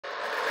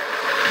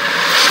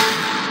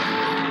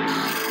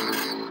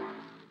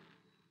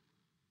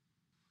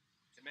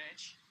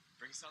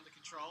He's under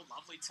control.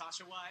 Lovely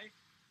touch away.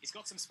 He's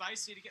got some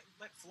space here to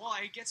let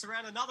fly. He gets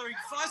around another. He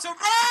finds a range!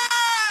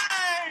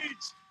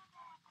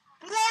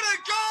 What a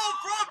goal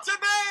from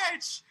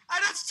Dimanche!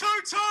 And it's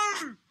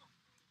 2-2!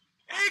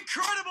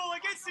 Incredible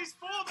against his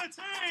former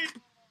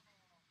team!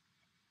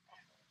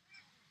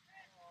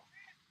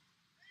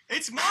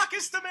 It's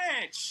Marcus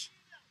Dimanche.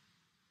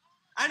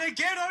 And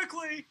again,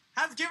 Oakley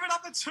have given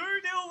up a 2-0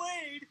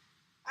 lead.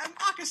 And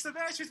Marcus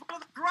Dimanche is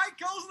one of the great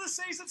goals of the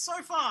season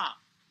so far.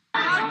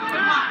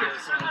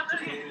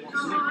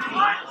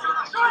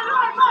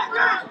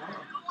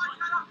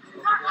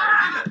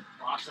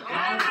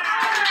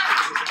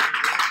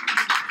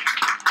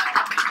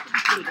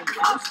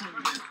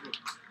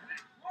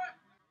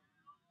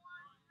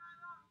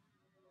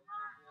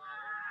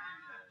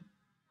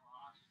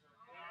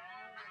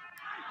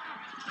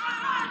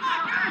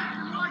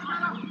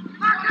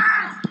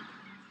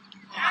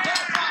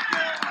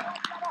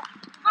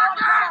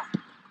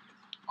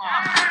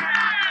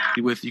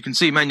 You can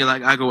see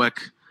Manulak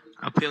Agawek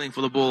appealing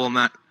for the ball on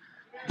that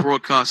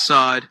broadcast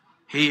side.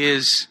 He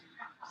is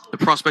the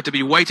prospect to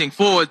be waiting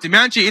for.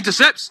 Dimanche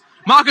intercepts.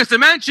 Marcus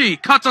Dimanche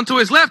cuts onto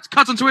his left,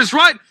 cuts onto his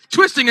right,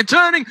 twisting and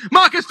turning.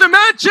 Marcus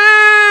Dimanche!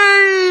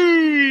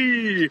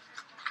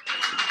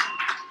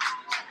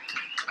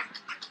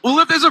 Well,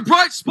 if there's a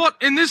bright spot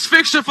in this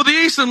fixture for the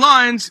Eastern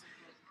Lions,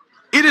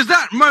 it is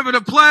that moment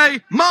of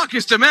play.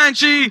 Marcus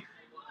Dimanche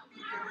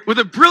with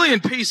a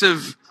brilliant piece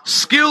of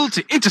skill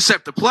to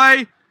intercept the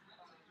play.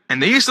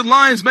 And the Eastern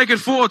Lions make it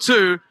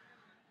 4-2.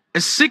 A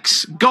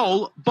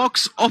 6-goal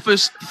box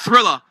office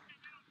thriller.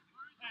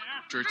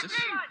 Drutis. It's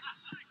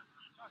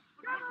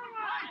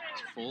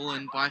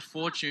fallen by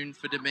fortune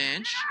for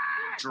Dimanche.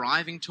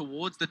 Driving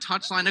towards the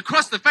touchline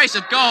across the face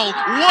of goal.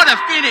 What a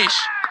finish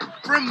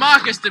from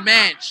Marcus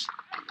Dimanche.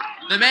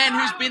 The man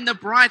who's been the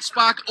bright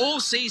spark all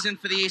season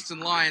for the Eastern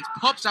Lions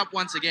pops up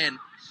once again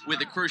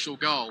with a crucial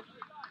goal.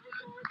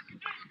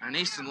 And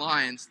Eastern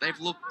Lions, they've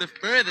looked the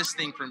furthest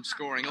thing from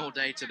scoring all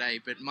day today,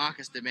 but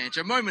Marcus Dimanche,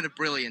 a moment of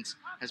brilliance,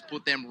 has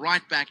put them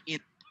right back in.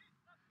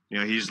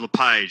 Now here's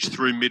LePage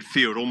through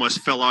midfield,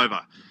 almost fell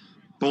over.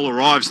 Ball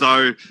arrives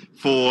though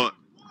for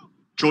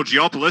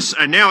Georgiopoulos,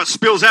 and now it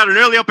spills out an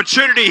early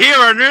opportunity here,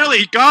 an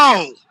early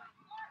goal.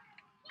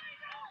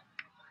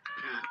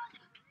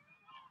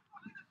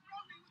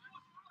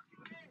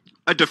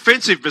 A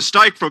defensive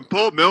mistake from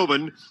Port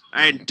Melbourne,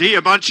 and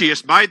Dimanche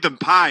has made them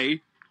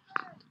pay.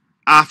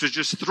 After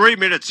just 3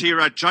 minutes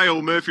here at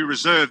J.L. Murphy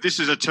Reserve, this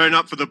is a turn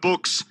up for the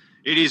books.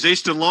 It is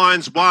Eastern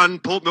Lions 1,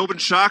 Port Melbourne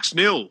Sharks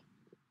 0.